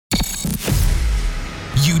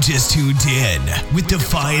You just tuned in with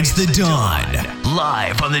Defiance the Dawn,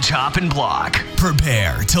 live on the chopping block.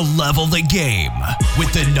 Prepare to level the game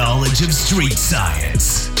with the knowledge of street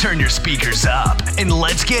science. Turn your speakers up and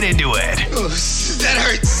let's get into it. Oh, that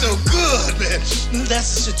hurts so good, man.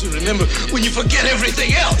 That's the shit you remember when you forget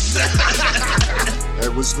everything else. Hey,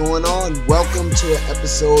 what's going on? Welcome to an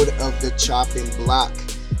episode of the Chopping Block.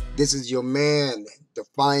 This is your man,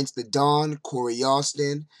 Defiance the Dawn, Corey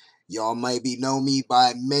Austin. Y'all might know me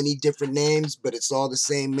by many different names, but it's all the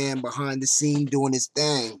same man behind the scene doing his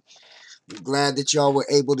thing. I'm glad that y'all were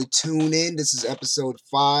able to tune in. This is episode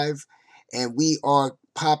 5, and we are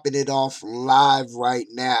popping it off live right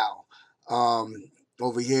now.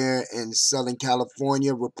 Over here in Southern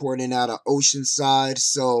California, reporting out of Oceanside.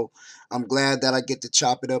 So I'm glad that I get to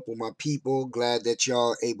chop it up with my people. Glad that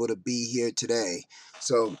y'all are able to be here today.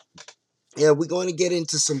 So, yeah, we're going to get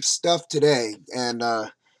into some stuff today and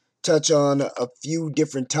touch on a few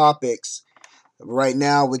different topics. Right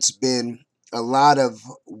now, it's been a lot of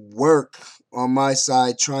work on my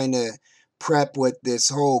side trying to prep with this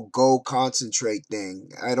whole gold concentrate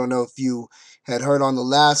thing. I don't know if you had heard on the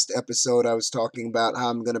last episode, I was talking about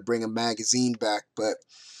how I'm going to bring a magazine back, but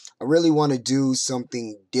I really want to do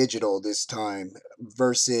something digital this time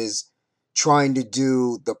versus trying to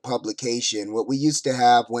do the publication. What we used to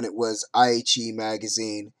have when it was IHE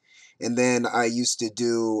magazine, and then I used to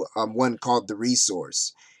do one called The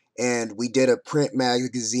Resource. And we did a print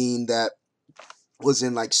magazine that was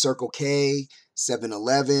in like Circle K,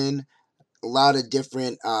 7-Eleven, a lot of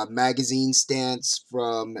different magazine stands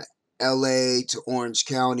from LA to Orange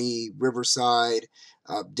County, Riverside,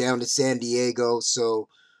 down to San Diego. So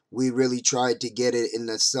we really tried to get it in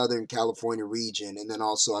the Southern California region. And then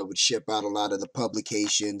also I would ship out a lot of the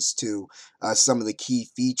publications to some of the key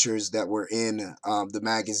features that were in the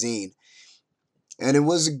magazine. And it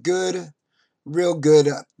was a good, real good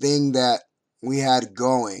thing that we had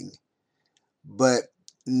going. But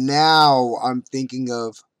now I'm thinking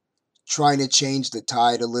of trying to change the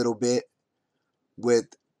tide a little bit with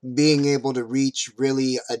being able to reach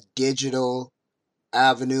really a digital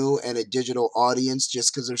avenue and a digital audience,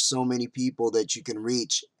 just because there's so many people that you can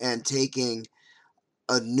reach, and taking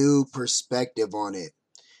a new perspective on it.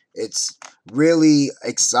 It's really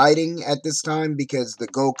exciting at this time because the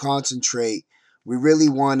Go Concentrate, we really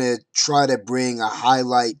want to try to bring a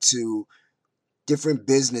highlight to different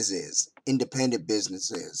businesses, independent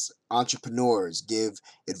businesses, entrepreneurs, give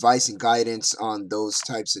advice and guidance on those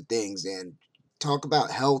types of things, and talk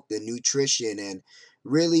about health and nutrition, and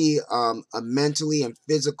really a mentally and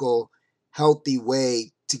physical healthy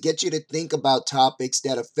way to get you to think about topics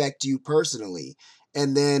that affect you personally,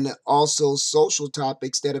 and then also social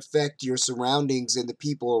topics that affect your surroundings and the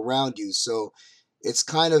people around you. So it's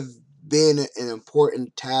kind of been an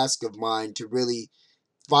important task of mine to really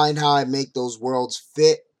find how I make those worlds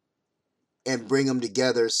fit and bring them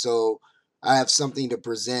together so I have something to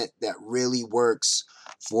present that really works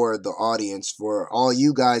for the audience, for all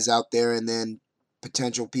you guys out there, and then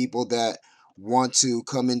potential people that want to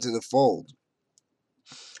come into the fold.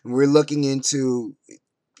 We're looking into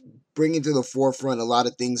bringing to the forefront a lot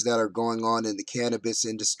of things that are going on in the cannabis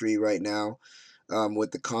industry right now.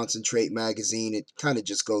 With the Concentrate magazine, it kind of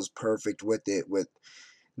just goes perfect with it, with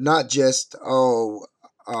not just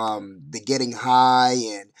the getting high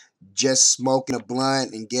and just smoking a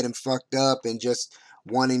blunt and getting fucked up and just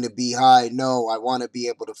wanting to be high. No, I want to be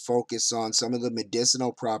able to focus on some of the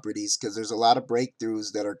medicinal properties, because there's a lot of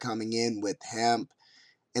breakthroughs that are coming in with hemp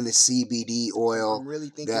and the CBD oil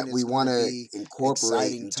that we want to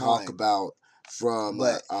incorporate and talk about from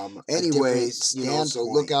anyways, so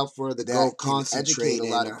look out for the Go Concentrate. A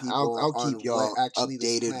lot of people. I'll keep y'all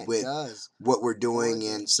updated with what we're doing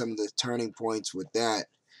and some of the turning points with that.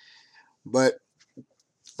 But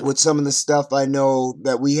with some of the stuff I know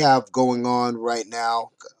that we have going on right now,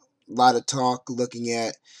 a lot of talk looking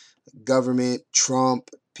at government, Trump,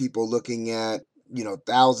 people looking at,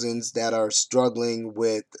 thousands that are struggling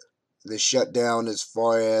with the shutdown as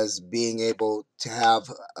far as being able to have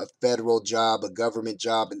a federal job, a government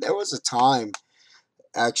job. And there was a time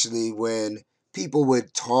actually when people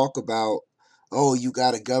would talk about, oh, you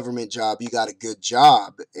got a government job, you got a good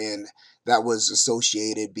job. And that was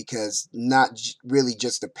associated because not really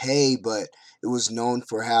just the pay, but it was known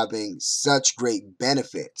for having such great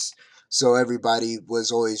benefits. So everybody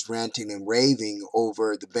was always ranting and raving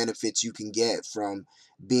over the benefits you can get from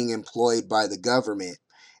being employed by the government.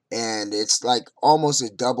 And it's like almost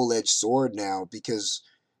a double-edged sword now, because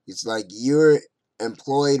it's like you're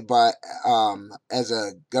employed by as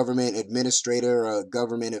a government administrator or a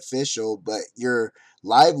government official, but your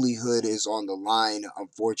livelihood is on the line,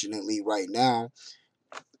 unfortunately, right now.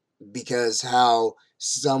 because how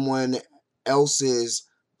someone else's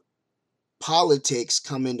politics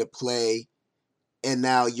come into play, and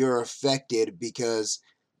now you're affected because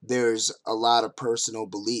there's a lot of personal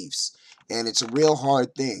beliefs. And it's a real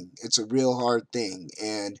hard thing. It's a real hard thing.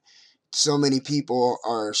 And so many people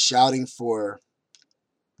are shouting for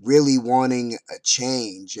really wanting a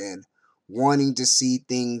change and wanting to see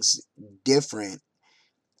things different.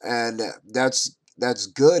 And that's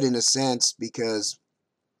good in a sense, because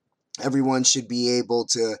everyone should be able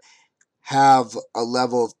to have a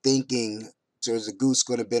level of thinking. So is a goose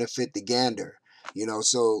going to benefit the gander?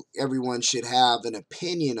 So everyone should have an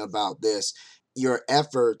opinion about this. Your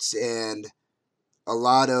efforts and a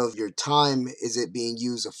lot of your time, is it being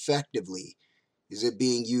used effectively? Is it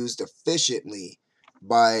being used efficiently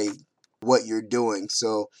by what you're doing?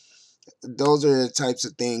 So those are the types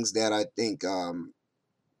of things that I think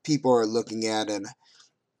people are looking at. And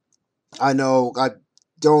I know I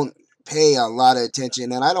don't pay a lot of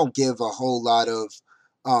attention, and I don't give a whole lot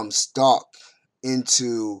of stock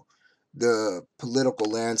into the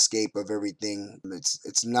political landscape of everything.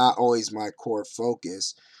 It's not always my core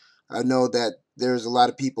focus. I know that there's a lot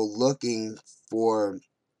of people looking for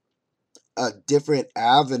different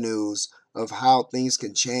avenues of how things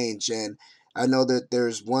can change. And I know that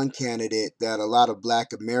there's one candidate that a lot of Black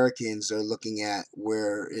Americans are looking at,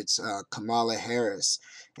 where it's Kamala Harris.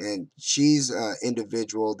 And she's an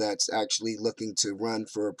individual that's actually looking to run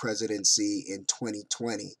for a presidency in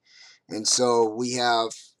 2020. And so we have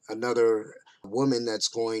another woman that's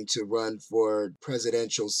going to run for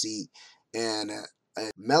presidential seat, and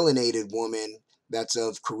a melanated woman that's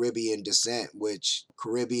of Caribbean descent, which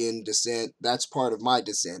Caribbean descent, that's part of my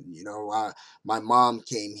descent. My mom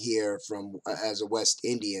came here from as a West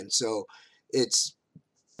Indian. So it's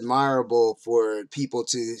admirable for people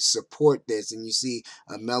to support this. And you see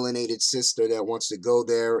a melanated sister that wants to go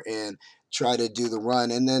there and try to do the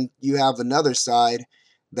run. And then you have another side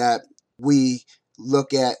that we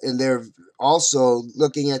look at, and they're also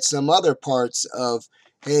looking at some other parts of,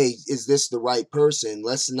 hey, is this the right person?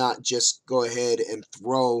 Let's not just go ahead and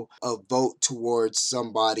throw a vote towards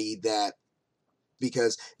somebody that,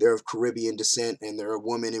 because they're of Caribbean descent and they're a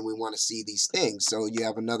woman and we want to see these things. So you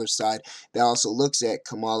have another side that also looks at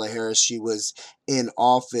Kamala Harris. She was in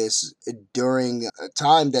office during a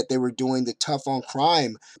time that they were doing the tough on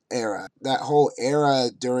crime era. That whole era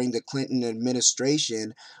during the Clinton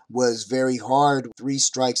administration was very hard. Three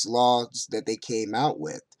strikes laws that they came out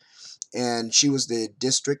with. And she was the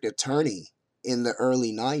district attorney in the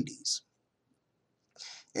early 90s.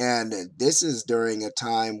 And this is during a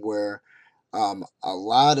time where a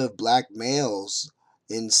lot of Black males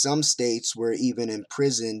in some states were even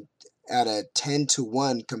imprisoned at a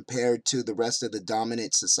 10-1 compared to the rest of the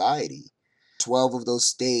dominant society. 12 of those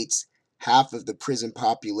states, half of the prison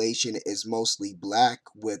population is mostly Black,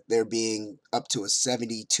 with there being up to a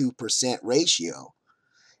 72% ratio.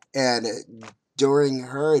 And during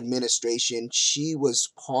her administration, she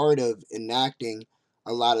was part of enacting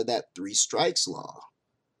a lot of that three strikes law.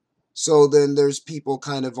 So then there's people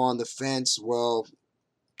kind of on the fence. Well,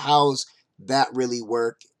 how's that really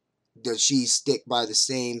work? Does she stick by the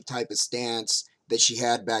same type of stance that she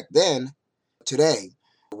had back then today,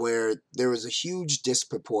 where there was a huge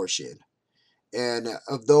disproportion? And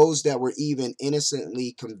of those that were even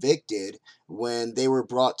innocently convicted, when they were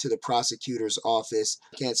brought to the prosecutor's office,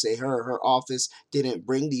 I can't say her office didn't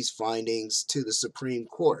bring these findings to the Supreme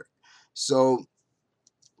Court. So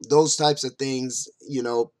those types of things,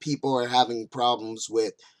 people are having problems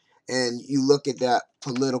with. And you look at that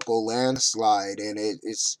political landslide, and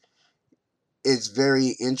it's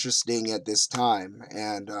very interesting at this time.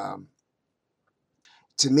 And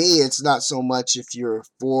to me, it's not so much if you're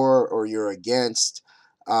for or you're against.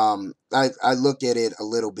 I look at it a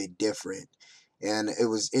little bit different. And it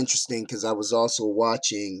was interesting because I was also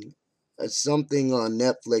watching something on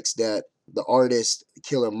Netflix that the artist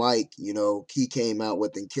Killer Mike, he came out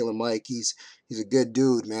with. And Killer Mike, he's a good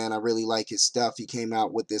dude, man. I really like his stuff. He came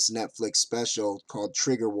out with this Netflix special called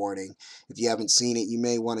Trigger Warning. If you haven't seen it, you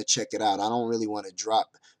may want to check it out. I don't really want to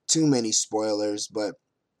drop too many spoilers, but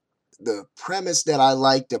the premise that I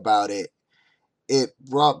liked about it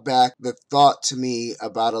brought back the thought to me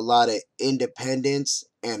about a lot of independence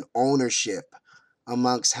and ownership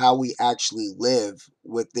amongst how we actually live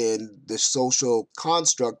within the social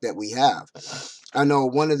construct that we have. I know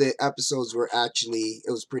one of the episodes were actually,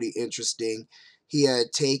 it was pretty interesting. He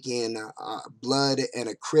had taken Blood and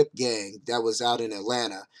a Crip gang that was out in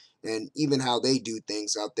Atlanta, and even how they do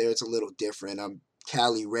things out there, it's a little different. I'm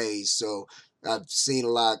Cali raised, so I've seen a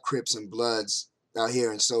lot of Crips and Bloods out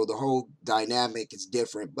here. And so the whole dynamic is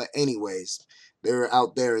different. But anyways, they were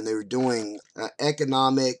out there and they were doing an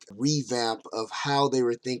economic revamp of how they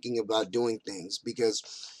were thinking about doing things, because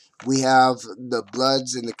we have the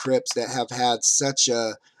Bloods and the Crips that have had such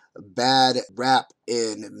a bad rap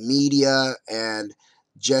in media, and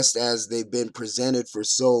just as they've been presented for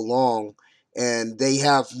so long, and they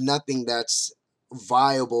have nothing that's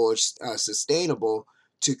viable or sustainable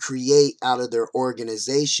to create out of their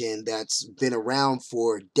organization that's been around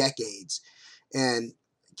for decades. And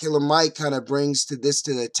Killer Mike kind of brings to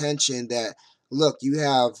the attention that, look, you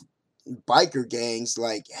have biker gangs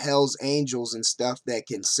like Hell's Angels and stuff that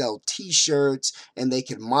can sell t-shirts and they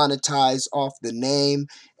can monetize off the name,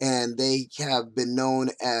 and they have been known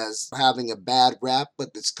as having a bad rap, but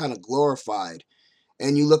it's kind of glorified.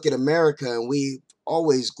 And you look at America, and we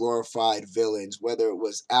always glorified villains, whether it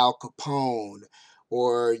was Al Capone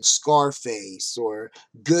or Scarface or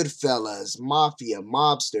Goodfellas, Mafia,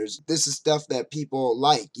 mobsters. This is stuff that people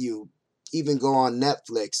like. You even go on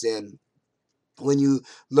Netflix, and when you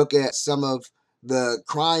look at some of the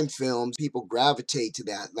crime films, people gravitate to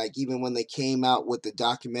that. Like even when they came out with the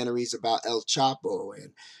documentaries about El Chapo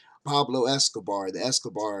and Pablo Escobar, the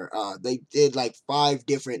Escobar, they did like 5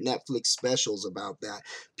 different Netflix specials about that.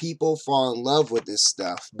 People fall in love with this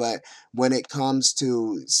stuff, but when it comes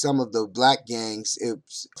to some of the black gangs,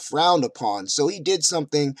 it's frowned upon. So he did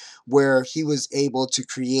something where he was able to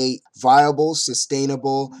create viable,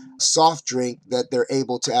 sustainable soft drink that they're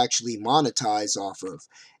able to actually monetize off of.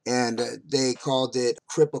 And they called it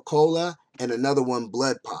Cripa-Cola, and another one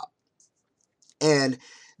Blood Pop. And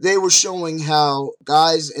they were showing how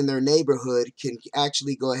guys in their neighborhood can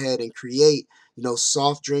actually go ahead and create,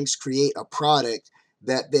 soft drinks, create a product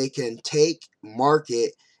that they can take,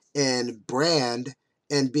 market, and brand,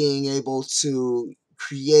 and being able to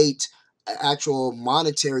create an actual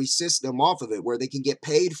monetary system off of it where they can get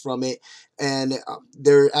paid from it, and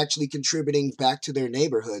they're actually contributing back to their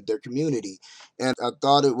neighborhood, their community. And I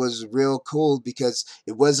thought it was real cool because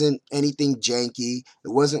it wasn't anything janky,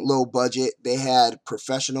 it wasn't low budget. They had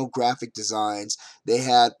professional graphic designs, they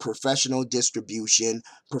had professional distribution,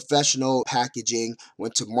 professional packaging,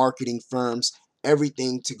 went to marketing firms,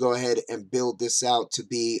 everything to go ahead and build this out to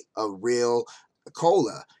be a real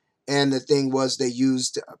cola. And the thing was, they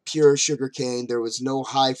used pure sugar cane. There was no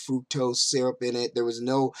high fructose syrup in it. There was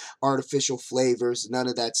no artificial flavors, none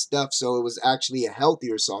of that stuff. So it was actually a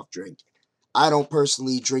healthier soft drink. I don't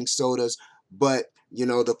personally drink sodas, but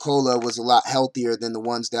the cola was a lot healthier than the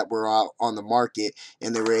ones that were out on the market,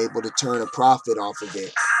 and they were able to turn a profit off of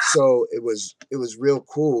it. So it was real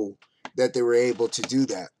cool that they were able to do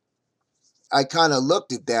that. I kind of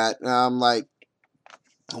looked at that and I'm like,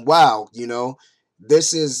 wow,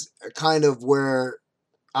 this is kind of where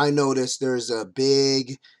I noticed there's a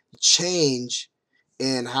big change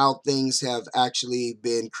in how things have actually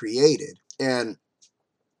been created. And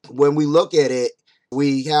when we look at it,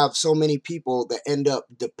 we have so many people that end up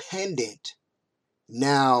dependent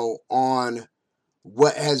now on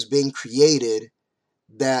what has been created,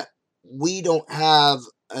 that we don't have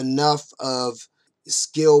enough of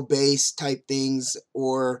skill based type things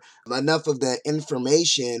or enough of the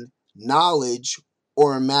information, knowledge,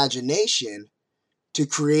 or imagination to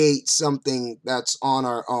create something that's on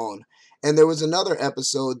our own. And there was another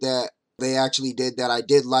episode that they actually did that I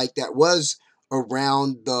did like, that was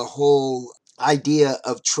around the whole idea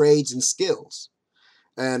of trades and skills.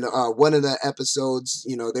 And one of the episodes,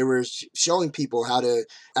 they were showing people how to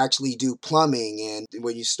actually do plumbing. And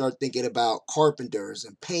when you start thinking about carpenters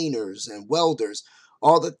and painters and welders,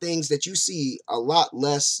 all the things that you see a lot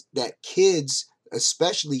less that kids,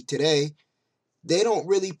 especially today, they don't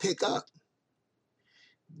really pick up.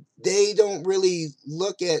 They don't really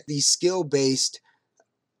look at these skill-based,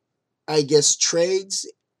 I guess,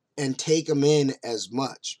 trades and take them in as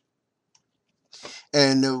much.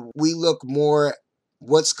 And we look more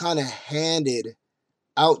what's kind of handed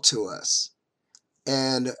out to us,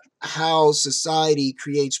 and how society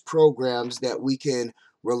creates programs that we can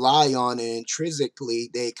rely on, and intrinsically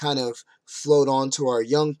they kind of float onto our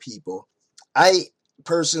young people. I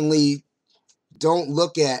personally don't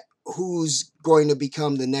look at who's going to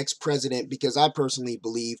become the next president, because I personally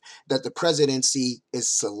believe that the presidency is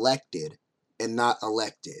selected and not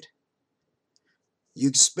elected.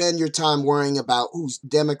 You spend your time worrying about who's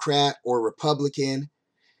Democrat or Republican.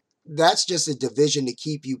 That's just a division to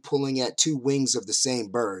keep you pulling at 2 wings of the same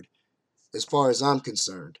bird, as far as I'm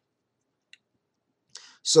concerned.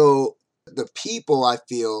 So the people, I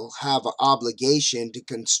feel, have an obligation to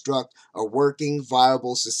construct a working,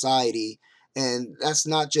 viable society, and that's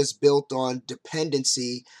not just built on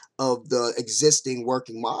dependency of the existing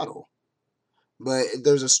working model. But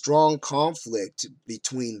there's a strong conflict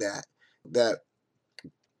between that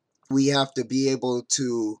we have to be able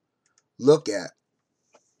to look at.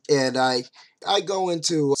 And I go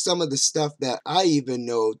into some of the stuff that I even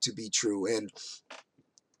know to be true. And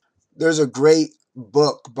there's a great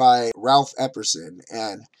book by Ralph Epperson,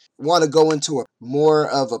 and want to go into a more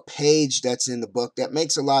of a page that's in the book that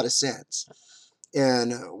makes a lot of sense.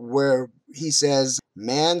 And where he says,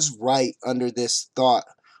 man's right under this thought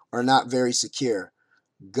are not very secure.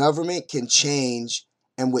 Government can change,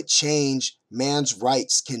 and with change, man's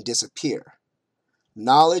rights can disappear.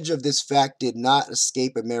 Knowledge of this fact did not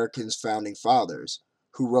escape America's founding fathers,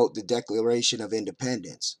 who wrote the Declaration of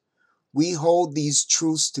Independence. We hold these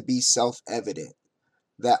truths to be self-evident,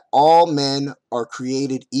 that all men are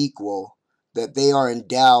created equal, that they are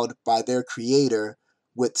endowed by their Creator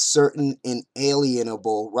with certain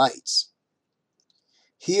inalienable rights.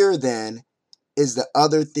 Here, then, is the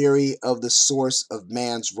other theory of the source of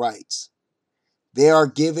man's rights. They are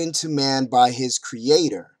given to man by his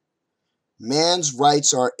Creator. Man's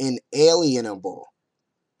rights are inalienable,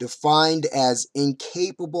 defined as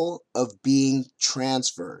incapable of being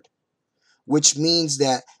transferred, which means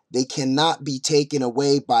that they cannot be taken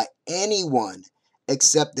away by anyone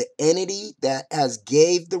except the entity that has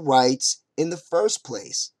gave the rights in the first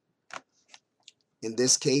place. In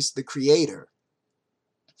this case, the Creator.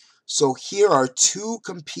 So here are two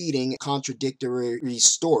competing, contradictory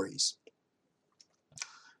stories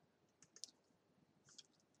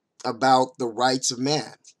about the rights of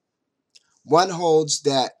man. One holds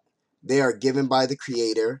that they are given by the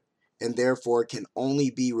Creator and therefore can only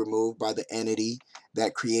be removed by the entity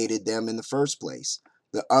that created them in the first place.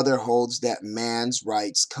 The other holds that man's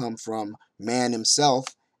rights come from man himself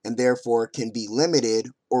and therefore can be limited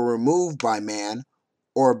or removed by man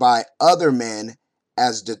or by other men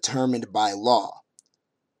as determined by law.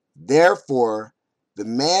 Therefore, the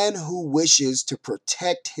man who wishes to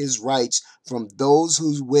protect his rights from those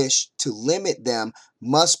who wish to limit them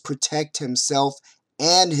must protect himself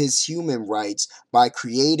and his human rights by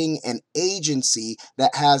creating an agency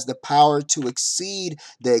that has the power to exceed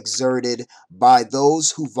the exerted by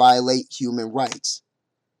those who violate human rights.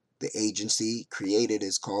 The agency created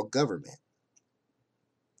is called government.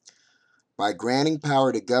 By granting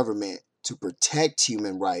power to government to protect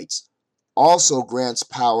human rights, also grants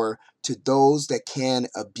power to those that can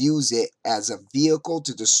abuse it as a vehicle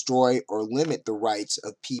to destroy or limit the rights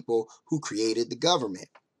of people who created the government.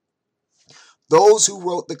 Those who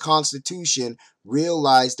wrote the Constitution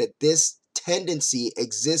realized that this tendency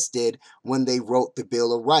existed when they wrote the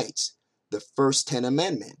Bill of Rights, the first 10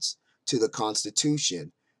 amendments to the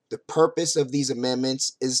Constitution. The purpose of these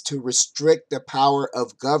amendments is to restrict the power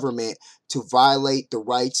of government to violate the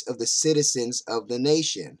rights of the citizens of the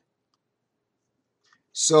nation.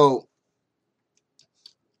 So,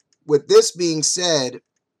 with this being said,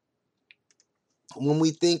 when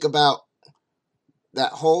we think about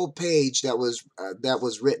that whole page that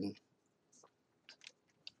was written,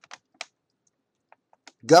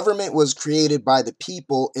 government was created by the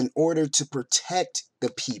people in order to protect the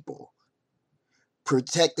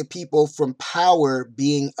people from power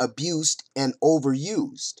being abused and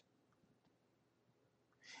overused.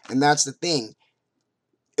 And that's the thing.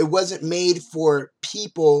 It wasn't made for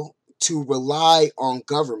people to rely on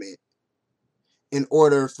government in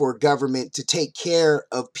order for government to take care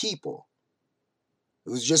of people. It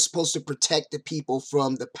was just supposed to protect the people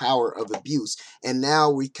from the power of abuse. And now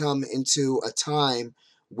we come into a time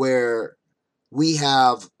where we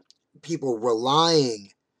have people relying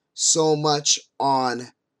so much on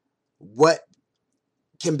what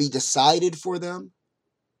can be decided for them,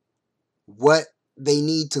 what they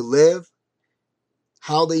need to live,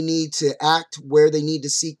 how they need to act, where they need to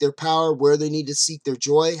seek their power, where they need to seek their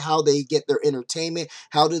joy, how they get their entertainment,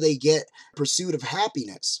 how do they get pursuit of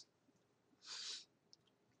happiness.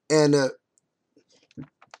 And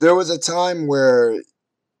there was a time where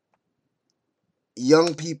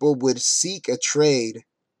young people would seek a trade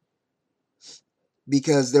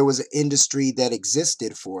because there was an industry that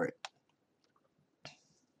existed for it.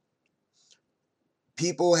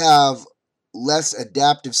 People have less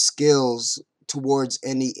adaptive skills towards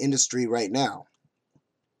any industry right now.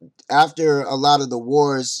 After a lot of the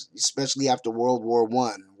wars, especially after World War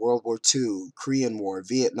I, World War II, Korean War,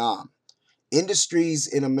 Vietnam, industries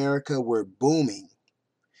in America were booming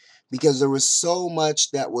because there was so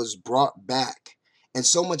much that was brought back and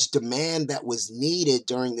so much demand that was needed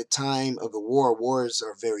during the time of the war. Wars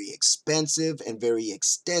are very expensive and very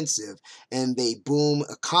extensive, and they boom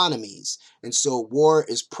economies. And so war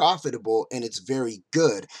is profitable and it's very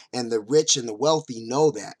good, and the rich and the wealthy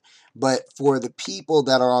know that. But for the people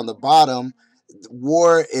that are on the bottom,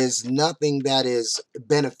 war is nothing that is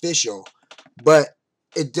beneficial, but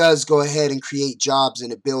it does go ahead and create jobs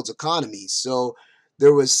and it builds economies. So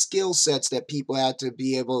there was skill sets that people had to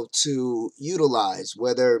be able to utilize,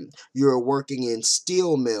 whether you were working in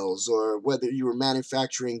steel mills or whether you were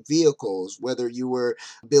manufacturing vehicles, whether you were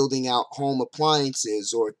building out home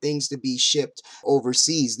appliances or things to be shipped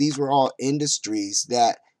overseas. These were all industries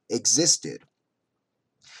that existed.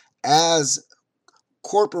 As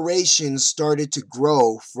corporations started to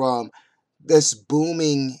grow from this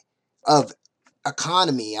booming of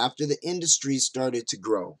economy, after the industry started to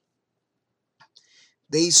grow,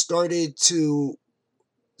 they started to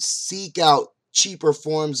seek out cheaper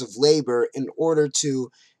forms of labor in order to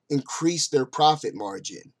increase their profit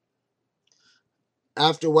margin.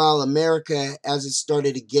 After a while, America, as it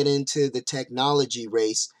started to get into the technology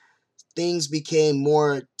race, things became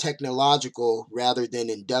more technological rather than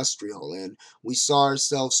industrial, and we saw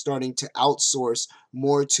ourselves starting to outsource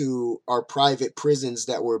more to our private prisons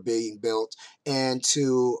that were being built and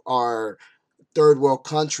to our third world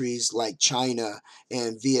countries like China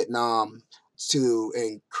and Vietnam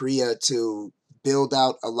and Korea to build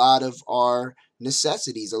out a lot of our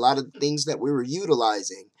necessities, a lot of the things that we were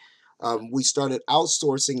utilizing. We started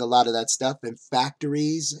outsourcing a lot of that stuff, and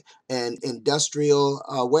factories and industrial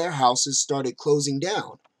warehouses started closing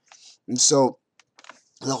down. And so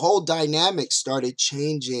the whole dynamic started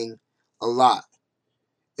changing a lot.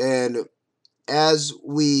 And as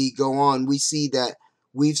we go on, we see that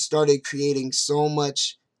we've started creating so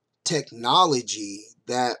much technology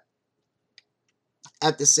that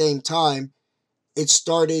at the same time, it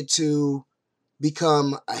started to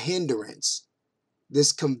become a hindrance.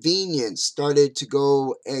 This convenience started to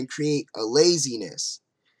go and create a laziness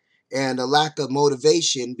and a lack of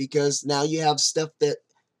motivation, because now you have stuff that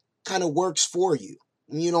kind of works for you.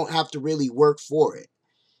 You don't have to really work for it.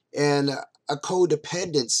 And a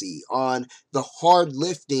codependency on the hard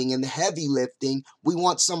lifting and the heavy lifting. We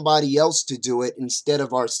want somebody else to do it instead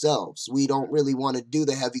of ourselves. We don't really want to do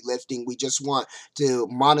the heavy lifting. We just want to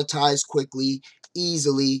monetize quickly,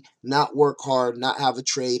 easily, not work hard, not have a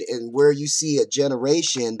trade. And where you see a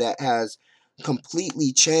generation that has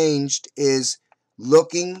completely changed is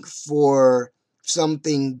looking for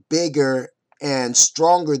something bigger and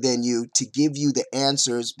stronger than you to give you the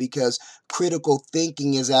answers, because critical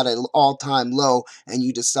thinking is at an all-time low, and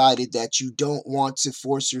you decided that you don't want to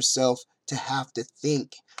force yourself to have to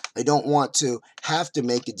think. I don't want to have to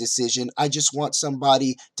make a decision. I just want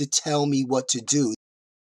somebody to tell me what to do.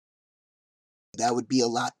 That would be a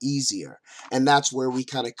lot easier. And that's where we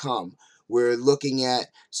kind of come. We're looking at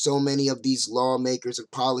so many of these lawmakers and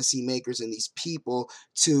policymakers and these people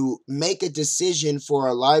to make a decision for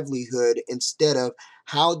our livelihood instead of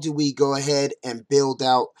how do we go ahead and build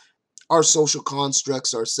out our social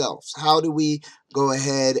constructs ourselves? How do we go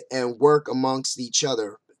ahead and work amongst each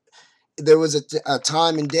other? There was a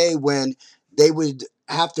time and day when they would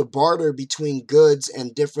have to barter between goods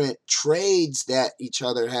and different trades that each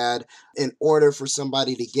other had in order for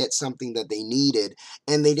somebody to get something that they needed.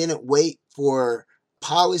 And they didn't wait for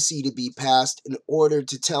policy to be passed in order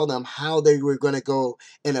to tell them how they were going to go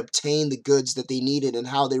and obtain the goods that they needed and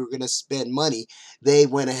how they were going to spend money. They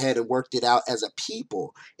went ahead and worked it out as a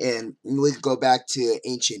people. And we go back to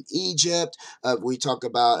ancient Egypt. We talk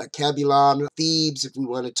about Cabulon, Thebes. If we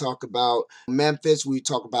want to talk about Memphis, we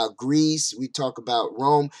talk about Greece, we talk about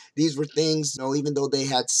Rome. These were things, even though they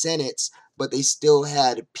had senates, but they still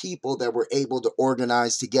had people that were able to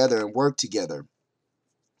organize together and work together.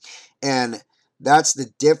 And that's the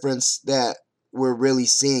difference that we're really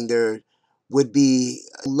seeing. There would be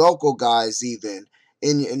local guys, even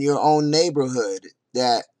in your own neighborhood,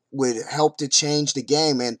 that would help to change the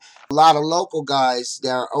game. And a lot of local guys that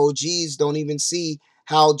are OGs don't even see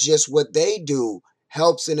how just what they do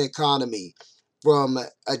helps an economy. From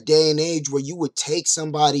a day and age where you would take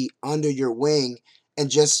somebody under your wing and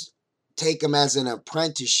just take them as an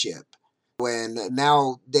apprenticeship. When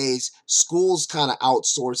nowadays schools kind of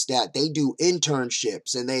outsource that, they do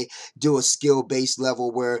internships and they do a skill-based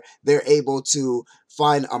level where they're able to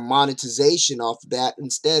find a monetization off that.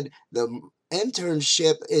 Instead, the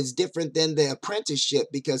internship is different than the apprenticeship,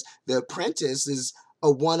 because the apprentice is a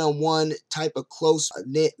one-on-one type of close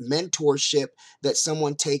knit mentorship that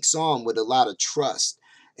someone takes on with a lot of trust.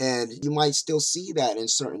 And you might still see that in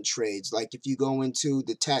certain trades. Like if you go into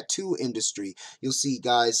the tattoo industry, you'll see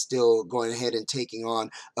guys still going ahead and taking on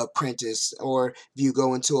apprentice. Or if you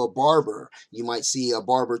go into a barber, you might see a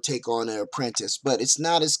barber take on an apprentice, but it's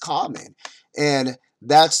not as common. And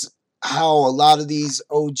that's how a lot of these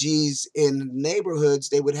OGs in neighborhoods,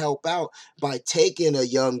 they would help out by taking a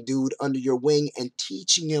young dude under your wing and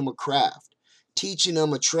teaching him a craft, teaching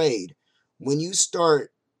them a trade, when you start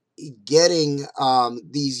getting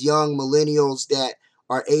these young millennials that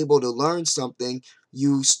are able to learn something,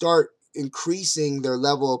 you start increasing their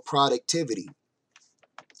level of productivity.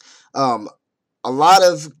 Um, a lot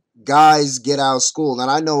of guys get out of school, and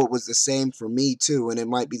I know it was the same for me too, and it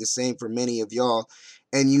might be the same for many of y'all.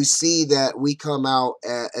 And you see that we come out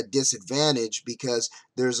at a disadvantage because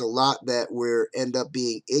there's a lot that we're end up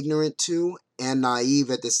being ignorant to and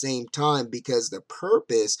naive at the same time, because the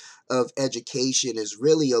purpose of education is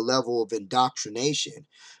really a level of indoctrination,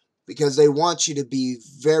 because they want you to be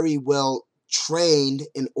very well trained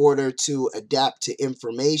in order to adapt to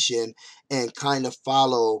information and kind of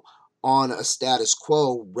follow on a status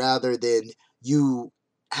quo, rather than you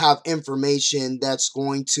have information that's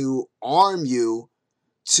going to arm you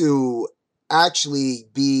to actually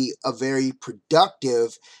be a very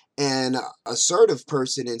productive and assertive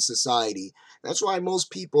person in society. That's why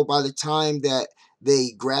most people, by the time that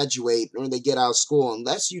they graduate or they get out of school,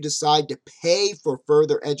 unless you decide to pay for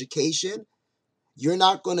further education, you're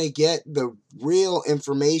not going to get the real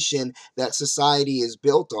information that society is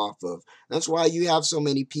built off of. That's why you have so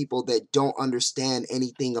many people that don't understand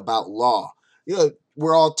anything about law. You know,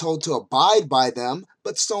 we're all told to abide by them,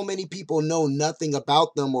 but so many people know nothing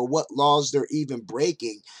about them or what laws they're even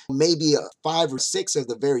breaking. Maybe 5 or 6 of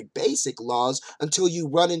the very basic laws, until you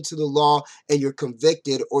run into the law and you're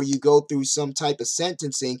convicted, or you go through some type of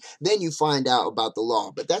sentencing, then you find out about the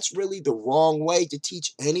law. But that's really the wrong way to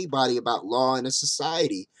teach anybody about law in a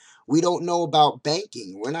society. We don't know about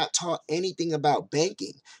banking. We're not taught anything about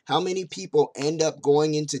banking. How many people end up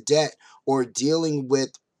going into debt or dealing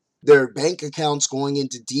with their bank accounts going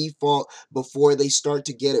into default before they start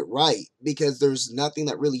to get it right? Because there's nothing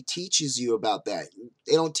that really teaches you about that.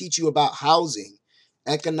 They don't teach you about housing,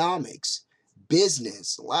 economics,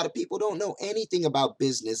 business. A lot of people don't know anything about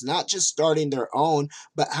business, not just starting their own,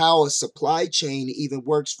 but how a supply chain even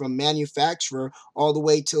works from manufacturer all the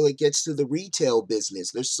way till it gets to the retail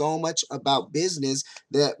business. There's so much about business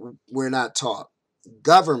that we're not taught.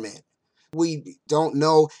 Government. We don't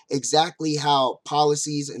know exactly how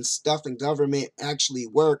policies and stuff in government actually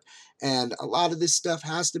work. And a lot of this stuff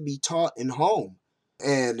has to be taught in home.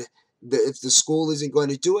 And if the school isn't going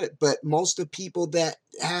to do it, but most of the people that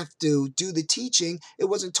have to do the teaching, it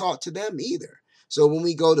wasn't taught to them either. So when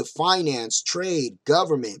we go to finance, trade,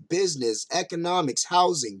 government, business, economics,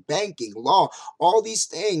 housing, banking, law, all these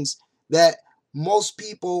things that most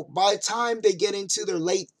people, by the time they get into their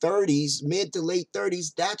late 30s, mid to late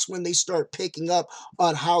 30s, that's when they start picking up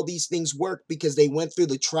on how these things work, because they went through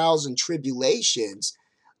the trials and tribulations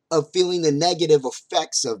of feeling the negative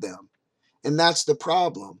effects of them. And that's the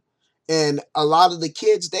problem. And a lot of the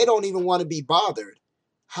kids, they don't even want to be bothered.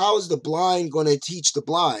 How is the blind going to teach the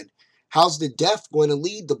blind? How's the deaf going to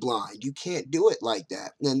lead the blind? You can't do it like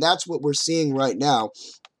that. And that's what we're seeing right now,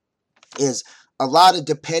 is a lot of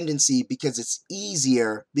dependency, because it's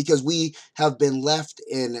easier, because we have been left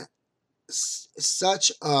in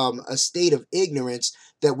such a state of ignorance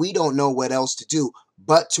that we don't know what else to do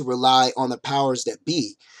but to rely on the powers that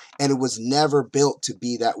be. And it was never built to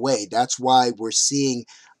be that way. That's why we're seeing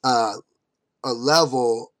a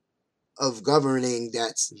level of governing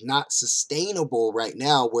that's not sustainable right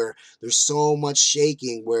now, where there's so much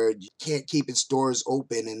shaking, where you can't keep its doors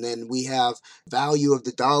open, and then we have value of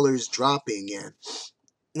the dollars dropping, and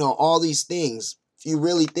all these things. If you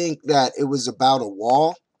really think that it was about a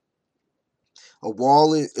wall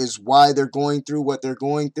is why they're going through what they're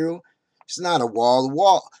going through. It's not a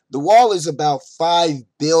wall. The wall is about $5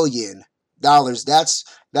 billion. That's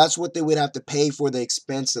what they would have to pay for the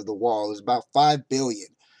expense of the wall. Is about $5 billion.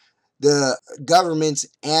 The government's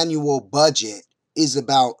annual budget is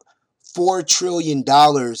about $4 trillion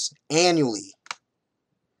annually.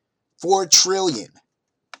 $4 trillion.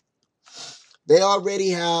 They already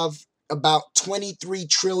have about $23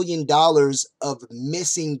 trillion of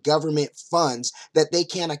missing government funds that they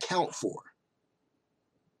can't account for.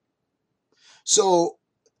 So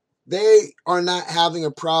they are not having a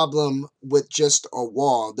problem with just a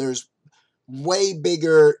wall. There's way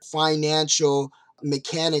bigger financial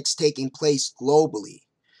mechanics taking place globally.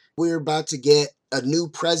 We're about to get a new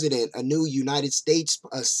president, a new United States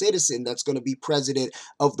citizen that's going to be president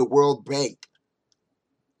of the World Bank.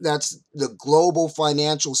 That's the global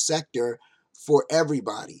financial sector for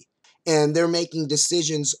everybody. And they're making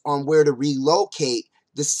decisions on where to relocate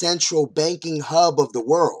the central banking hub of the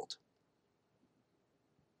world.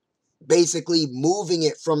 Basically moving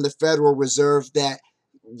it from the Federal Reserve that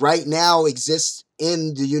right now exists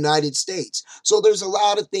in the United States. So there's a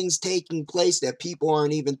lot of things taking place that people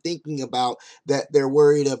aren't even thinking about, that they're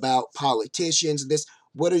worried about politicians. This,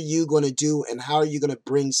 What are you going to do, and how are you going to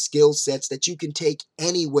bring skill sets that you can take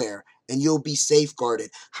anywhere and you'll be safeguarded?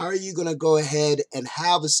 How are you going to go ahead and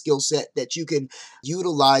have a skill set that you can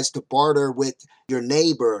utilize to barter with your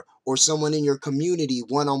neighbor or someone in your community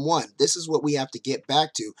one-on-one? This is what we have to get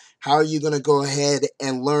back to. How are you going to go ahead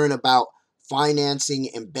and learn about financing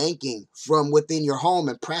and banking from within your home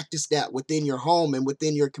and practice that within your home and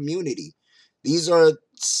within your community? These are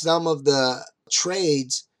some of the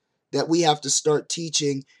trades that we have to start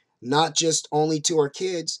teaching, not just only to our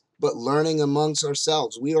kids, but learning amongst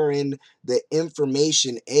ourselves. We are in the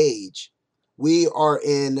information age. We are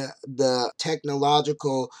in the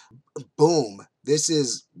technological boom. This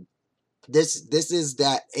is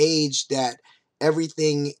that age that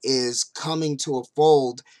everything is coming to a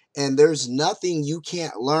fold, and there's nothing you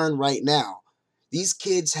can't learn right now. These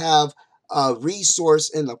kids have a resource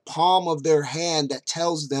in the palm of their hand that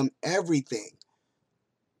tells them everything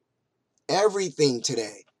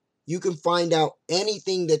today. You can find out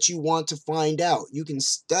anything that you want to find out. You can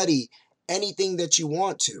study anything that you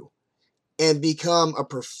want to and become a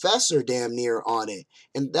professor damn near on it.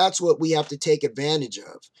 And that's what we have to take advantage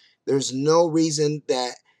of. There's no reason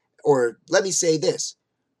that, or let me say this,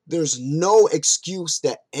 there's no excuse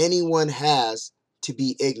that anyone has to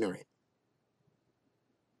be ignorant.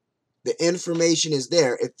 The information is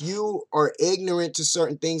there. If you are ignorant to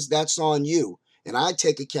certain things, that's on you. And I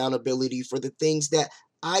take accountability for the things that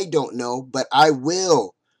I don't know, but I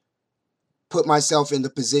will put myself in the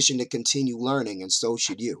position to continue learning, and so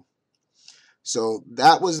should you. So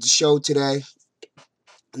that was the show today.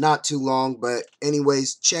 Not too long, but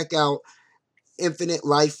anyways, check out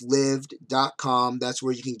infinitelifelived.com. That's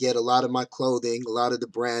where you can get a lot of my clothing, a lot of the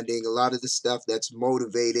branding, a lot of the stuff that's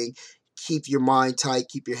motivating. Keep your mind tight,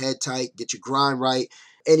 keep your head tight, get your grind right.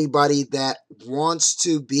 Anybody that wants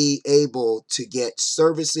to be able to get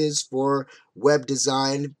services for web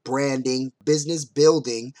design, branding, business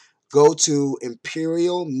building, go to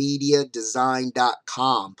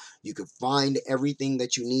imperialmediadesign.com. You can find everything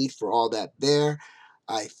that you need for all that there.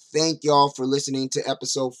 I thank y'all for listening to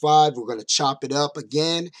episode 5. We're going to chop it up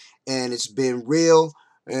again, and it's been real,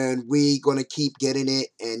 and we going to keep getting it,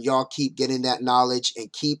 and y'all keep getting that knowledge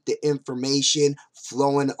and keep the information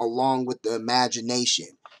flowing along with the imagination.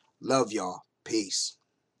 Love y'all. Peace.